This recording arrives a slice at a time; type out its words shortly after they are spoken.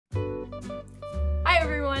Hi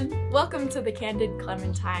everyone, welcome to the Candid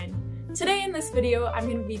Clementine. Today in this video, I'm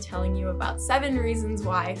going to be telling you about 7 reasons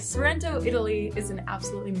why Sorrento, Italy is an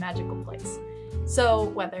absolutely magical place. So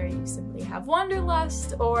whether you simply have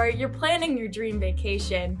wanderlust or you're planning your dream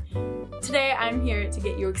vacation, today I'm here to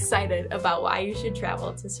get you excited about why you should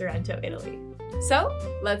travel to Sorrento, Italy. So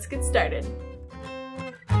let's get started.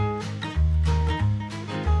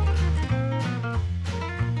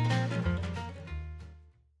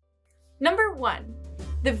 Number 1,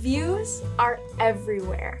 the views are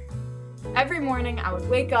everywhere. Every morning I would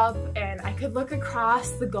wake up and I could look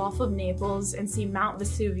across the Gulf of Naples and see Mount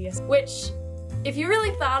Vesuvius, which, if you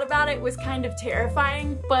really thought about it, was kind of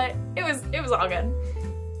terrifying, but it was all good.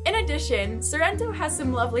 In addition, Sorrento has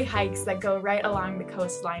some lovely hikes that go right along the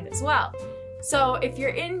coastline as well. So if you're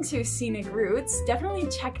into scenic routes, definitely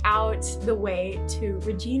check out the way to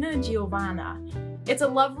Regina Giovanna. It's a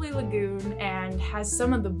lovely lagoon and has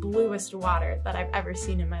some of the bluest water that I've ever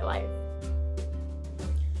seen in my life.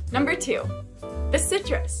 Number 2, the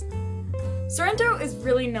citrus. Sorrento is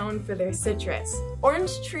really known for their citrus.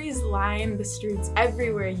 Orange trees line the streets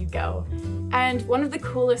everywhere you go. And one of the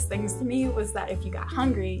coolest things to me was that if you got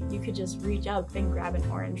hungry, you could just reach up and grab an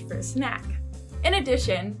orange for a snack. In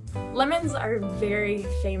addition, lemons are very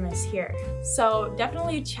famous here, so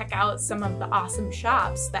definitely check out some of the awesome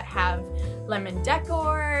shops that have lemon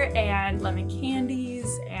decor and lemon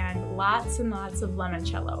candies and lots of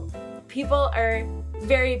limoncello. People are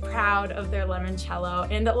very proud of their limoncello,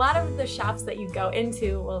 and a lot of the shops that you go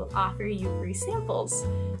into will offer you free samples.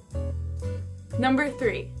 Number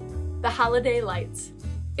 3, the holiday lights.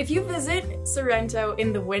 If you visit Sorrento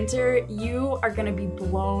in the winter, you are going to be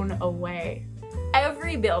blown away.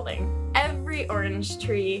 Every building, every orange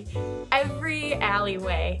tree, every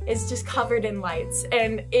alleyway is just covered in lights,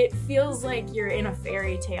 and it feels like you're in a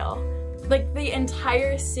fairy tale. Like, the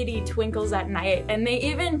entire city twinkles at night, and they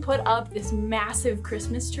even put up this massive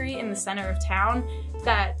Christmas tree in the center of town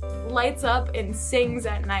that lights up and sings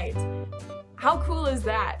at night. How cool is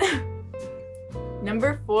that?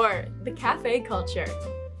 Number 4, the cafe culture.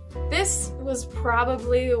 This was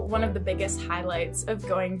probably one of the biggest highlights of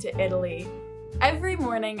going to Italy. Every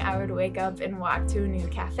morning I would wake up and walk to a new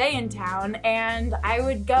cafe in town, and I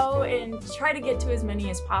would go and try to get to as many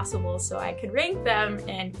as possible so I could rank them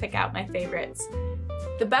and pick out my favorites.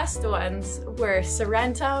 The best ones were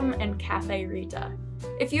Sorrentum and Cafe Rita.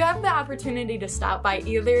 If you have the opportunity to stop by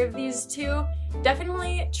either of these two,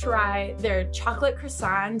 definitely try their chocolate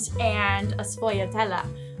croissant and a sfogliatella.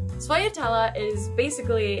 Sfogliatella is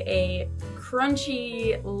basically a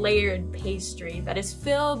crunchy, layered pastry that is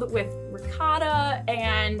filled with ricotta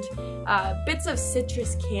and bits of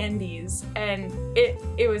citrus candies, and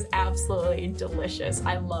it was absolutely delicious.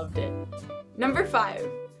 I loved it. Number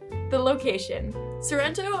 5, the location.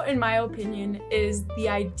 Sorrento, in my opinion, is the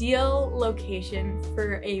ideal location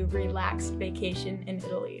for a relaxed vacation in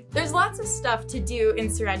Italy. There's lots of stuff to do in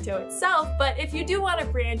Sorrento itself, but if you do want to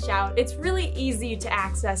branch out, it's really easy to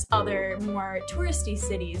access other more touristy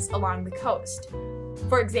cities along the coast.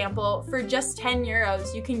 For example, for just 10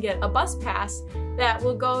 euros, you can get a bus pass that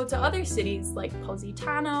will go to other cities like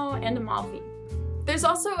Positano and Amalfi. There's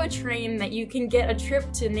also a train that you can get a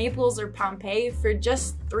trip to Naples or Pompeii for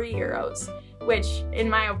just 3 euros, which, in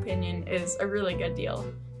my opinion, is a really good deal.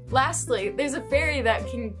 Lastly, there's a ferry that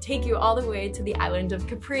can take you all the way to the island of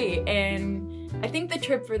Capri, and I think the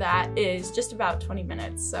trip for that is just about 20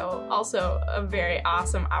 minutes, so also a very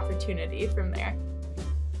awesome opportunity from there.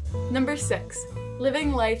 Number 6,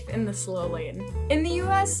 living life in the slow lane. In the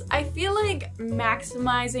US, I feel like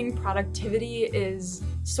maximizing productivity is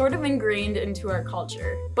sort of ingrained into our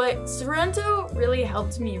culture, but Sorrento really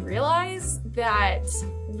helped me realize that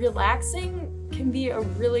relaxing can be a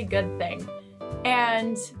really good thing.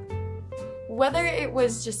 And whether it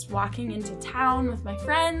was just walking into town with my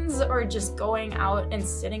friends or just going out and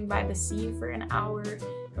sitting by the sea for an hour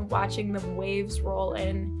and watching the waves roll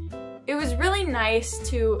in, it was really nice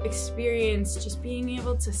to experience just being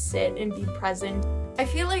able to sit and be present. I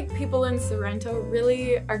feel like people in Sorrento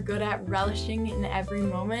really are good at relishing in every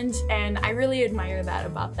moment, and I really admire that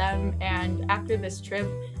about them, and after this trip,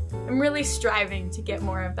 I'm really striving to get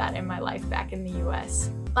more of that in my life back in the US.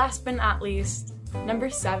 Last but not least, number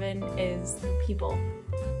 7 is the people.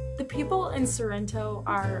 The people in Sorrento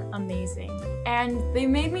are amazing, and they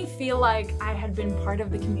made me feel like I had been part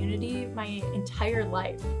of the community my entire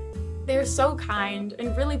life. They're so kind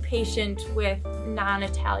and really patient with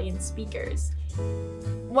non-Italian speakers.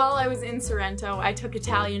 While I was in Sorrento, I took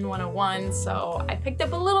Italian 101, so I picked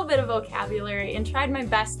up a little bit of vocabulary and tried my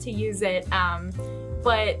best to use it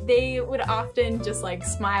but they would often just like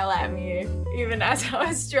smile at me even as I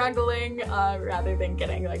was struggling, rather than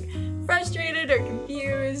getting like frustrated or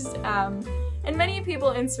confused. And many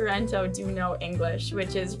people in Sorrento do know English,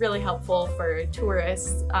 which is really helpful for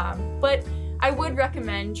tourists, but I would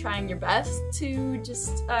recommend trying your best to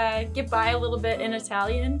just get by a little bit in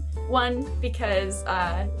Italian. One, because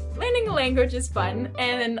learning a language is fun,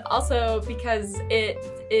 and also because it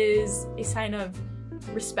is a sign of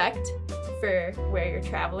respect for where you're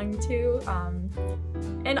traveling to,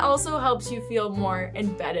 and also helps you feel more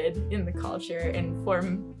embedded in the culture and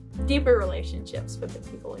form deeper relationships with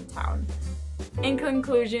the people in town. In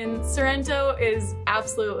conclusion, Sorrento is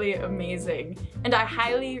absolutely amazing, and I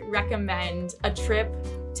highly recommend a trip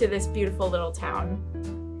to this beautiful little town.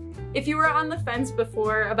 If you were on the fence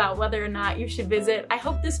before about whether or not you should visit, I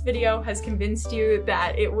hope this video has convinced you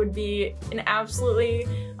that it would be an absolutely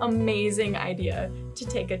amazing idea to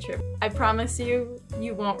take a trip. I promise you,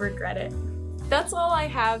 you won't regret it. That's all I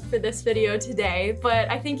have for this video today, but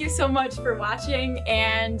I thank you so much for watching,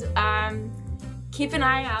 and keep an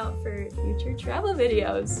eye out for future travel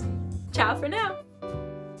videos. Ciao for now!